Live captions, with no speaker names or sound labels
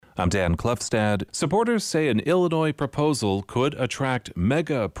I'm Dan Klefstad. Supporters say an Illinois proposal could attract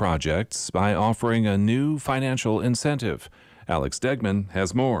mega projects by offering a new financial incentive. Alex Degman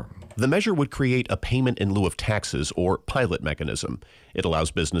has more. The measure would create a payment in lieu of taxes or pilot mechanism. It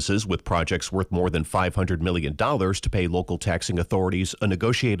allows businesses with projects worth more than $500 million to pay local taxing authorities a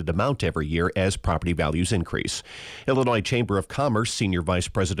negotiated amount every year as property values increase. Illinois Chamber of Commerce Senior Vice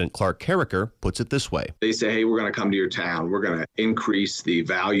President Clark Carricker puts it this way. They say, hey, we're going to come to your town. We're going to increase the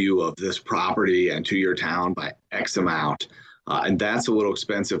value of this property and to your town by X amount. And that's a little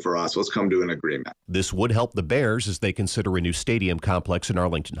expensive for us. Let's come to an agreement. This would help the Bears as they consider a new stadium complex in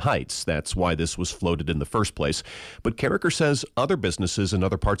Arlington Heights. That's why this was floated in the first place. But Carricker says other businesses in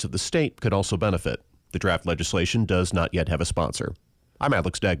other parts of the state could also benefit. The draft legislation does not yet have a sponsor. I'm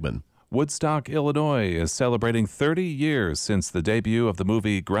Alex Degman. Woodstock, Illinois is celebrating 30 years since the debut of the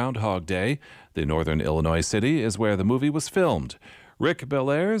movie Groundhog Day. The northern Illinois city is where the movie was filmed. Rick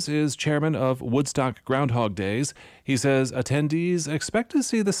Belair's is chairman of Woodstock Groundhog Days. He says attendees expect to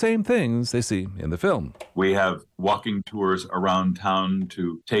see the same things they see in the film. We have walking tours around town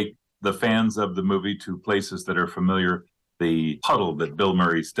to take the fans of the movie to places that are familiar. The puddle that Bill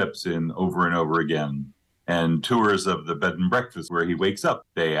Murray steps in over and over again. And tours of the bed and breakfast where he wakes up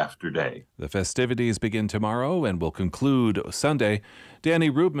day after day. The festivities begin tomorrow and will conclude Sunday. Danny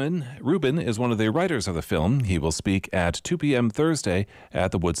Rubin is one of the writers of the film. He will speak at 2 p.m. Thursday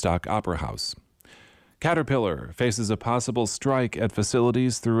at the Woodstock Opera House. Caterpillar faces a possible strike at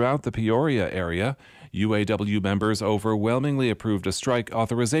facilities throughout the Peoria area. UAW members overwhelmingly approved a strike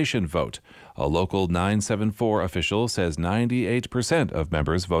authorization vote. A local 974 official says 98% of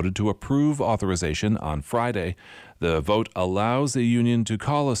members voted to approve authorization on Friday. The vote allows the union to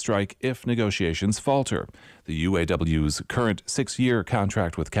call a strike if negotiations falter. The UAW's current 6-year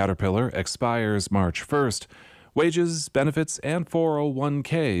contract with Caterpillar expires March 1st. Wages, benefits, and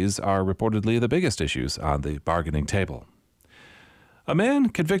 401ks are reportedly the biggest issues on the bargaining table. A man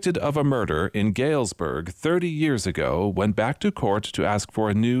convicted of a murder in Galesburg 30 years ago went back to court to ask for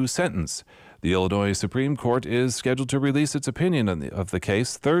a new sentence. The Illinois Supreme Court is scheduled to release its opinion of the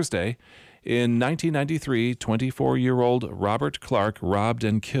case Thursday. In 1993, 24-year-old Robert Clark robbed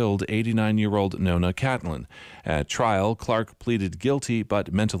and killed 89-year-old Nona Catlin. At trial, Clark pleaded guilty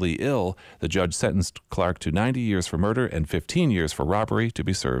but mentally ill. The judge sentenced Clark to 90 years for murder and 15 years for robbery to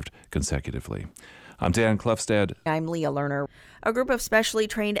be served consecutively. I'm Dan Klefstad. I'm Leah Lerner. A group of specially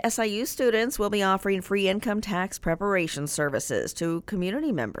trained SIU students will be offering free income tax preparation services to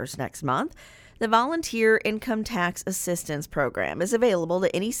community members next month. The Volunteer Income Tax Assistance Program is available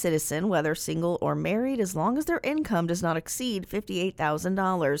to any citizen, whether single or married, as long as their income does not exceed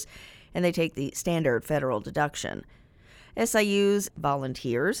 $58,000, and they take the standard federal deduction. SIU's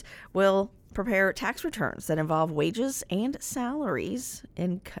volunteers will prepare tax returns that involve wages and salaries,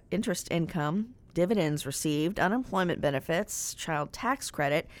 interest income, dividends received, unemployment benefits, child tax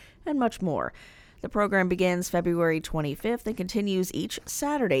credit, and much more. The program begins February 25th and continues each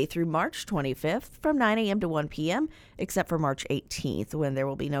Saturday through March 25th from 9 a.m. to 1 p.m., except for March 18th, when there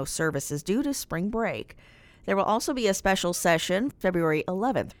will be no services due to spring break. There will also be a special session February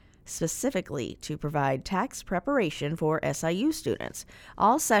 11th, specifically to provide tax preparation for SIU students.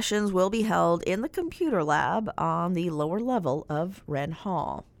 All sessions will be held in the computer lab on the lower level of Wren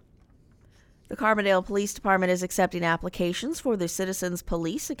Hall. The Carbondale Police Department is accepting applications for the Citizens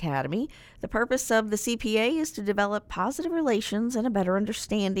Police Academy. The purpose of the CPA is to develop positive relations and a better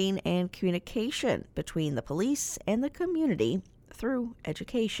understanding and communication between the police and the community through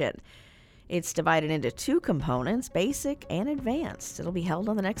education. It's divided into 2 components, basic and advanced. It'll be held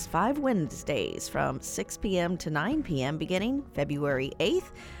on the next 5 Wednesdays from 6 p.m. to 9 p.m. beginning February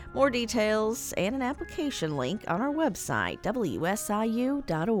 8th. More details and an application link on our website,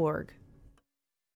 WSIU.org.